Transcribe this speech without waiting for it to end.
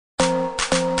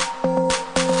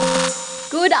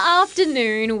Good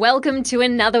afternoon. Welcome to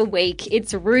another week.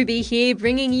 It's Ruby here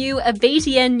bringing you a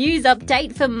BTN news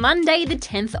update for Monday the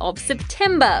 10th of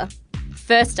September.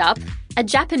 First up, a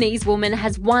Japanese woman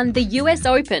has won the US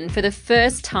Open for the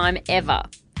first time ever.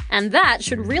 And that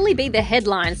should really be the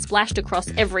headline splashed across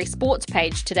every sports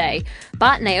page today.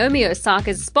 But Naomi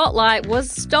Osaka's spotlight was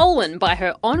stolen by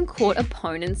her on-court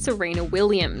opponent Serena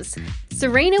Williams.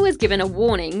 Serena was given a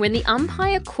warning when the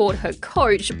umpire caught her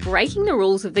coach breaking the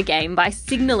rules of the game by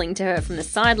signalling to her from the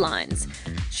sidelines.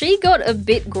 She got a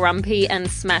bit grumpy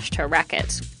and smashed her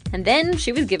racket. And then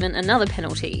she was given another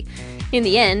penalty. In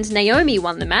the end, Naomi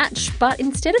won the match, but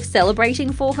instead of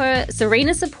celebrating for her,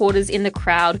 Serena supporters in the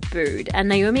crowd booed, and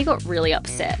Naomi got really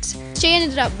upset. She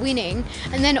ended up winning,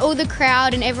 and then all the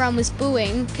crowd and everyone was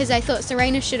booing because they thought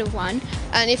Serena should have won.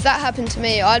 And if that happened to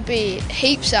me, I'd be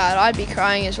heaps sad. I'd be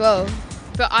crying as well.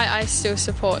 But I still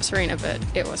support Serena, but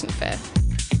it wasn't fair.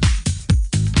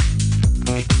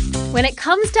 When it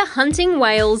comes to hunting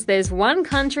whales, there's one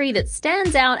country that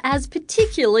stands out as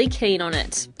particularly keen on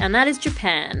it, and that is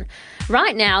Japan.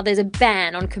 Right now, there's a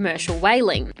ban on commercial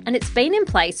whaling, and it's been in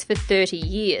place for 30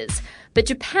 years. But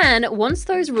Japan wants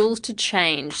those rules to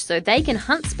change so they can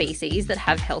hunt species that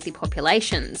have healthy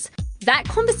populations. That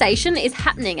conversation is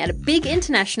happening at a big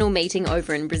international meeting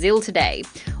over in Brazil today.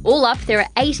 All up, there are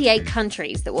 88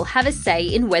 countries that will have a say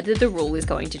in whether the rule is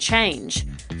going to change.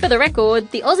 For the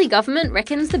record, the Aussie government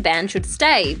reckons the ban should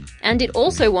stay, and it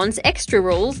also wants extra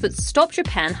rules that stop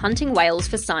Japan hunting whales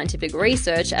for scientific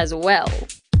research as well.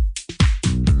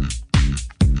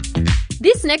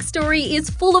 This next story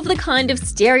is full of the kind of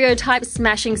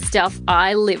stereotype-smashing stuff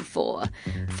I live for.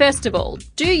 First of all,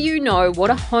 do you know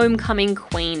what a homecoming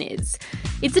queen is?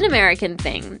 It's an American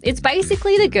thing. It's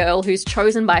basically the girl who's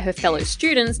chosen by her fellow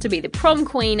students to be the prom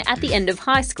queen at the end of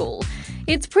high school.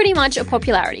 It's pretty much a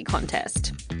popularity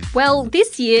contest. Well,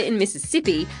 this year in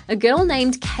Mississippi, a girl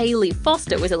named Kaylee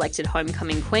Foster was elected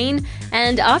homecoming queen,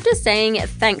 and after saying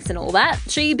thanks and all that,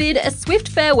 she bid a swift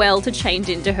farewell to change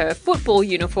into her football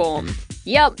uniform.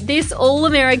 Yup, this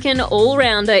all-American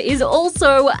all-rounder is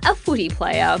also a footy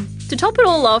player. To top it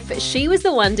all off, she was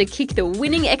the one to kick the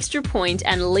winning extra point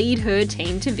and lead her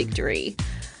team to victory.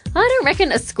 I don't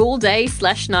reckon a school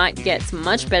day/night gets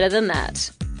much better than that.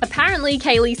 Apparently,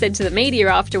 Kaylee said to the media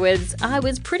afterwards, "I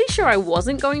was pretty sure I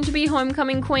wasn't going to be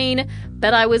homecoming queen,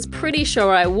 but I was pretty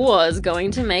sure I was going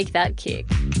to make that kick."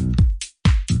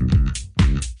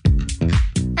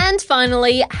 And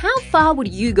finally, how far would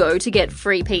you go to get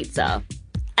free pizza?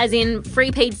 As in,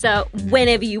 free pizza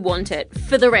whenever you want it,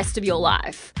 for the rest of your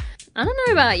life. I don't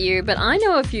know about you, but I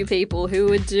know a few people who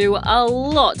would do a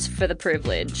lot for the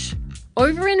privilege.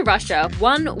 Over in Russia,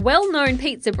 one well-known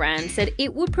pizza brand said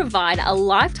it would provide a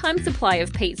lifetime supply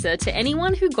of pizza to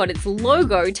anyone who got its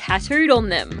logo tattooed on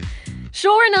them.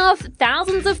 Sure enough,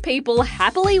 thousands of people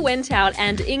happily went out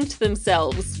and inked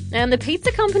themselves, and the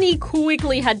pizza company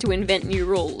quickly had to invent new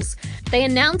rules. They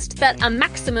announced that a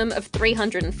maximum of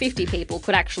 350 people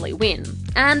could actually win,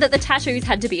 and that the tattoos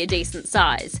had to be a decent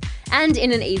size, and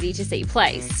in an easy-to-see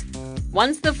place.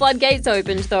 Once the floodgates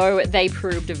opened, though, they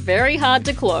proved very hard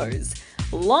to close.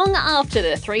 Long after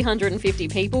the 350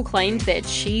 people claimed their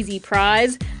cheesy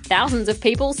prize, thousands of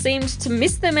people seemed to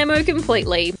miss the memo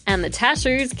completely, and the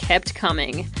tattoos kept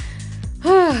coming.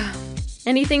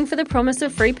 Anything for the promise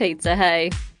of free pizza,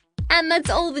 hey? And that's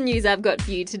all the news I've got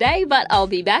for you today, but I'll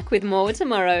be back with more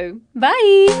tomorrow.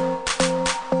 Bye!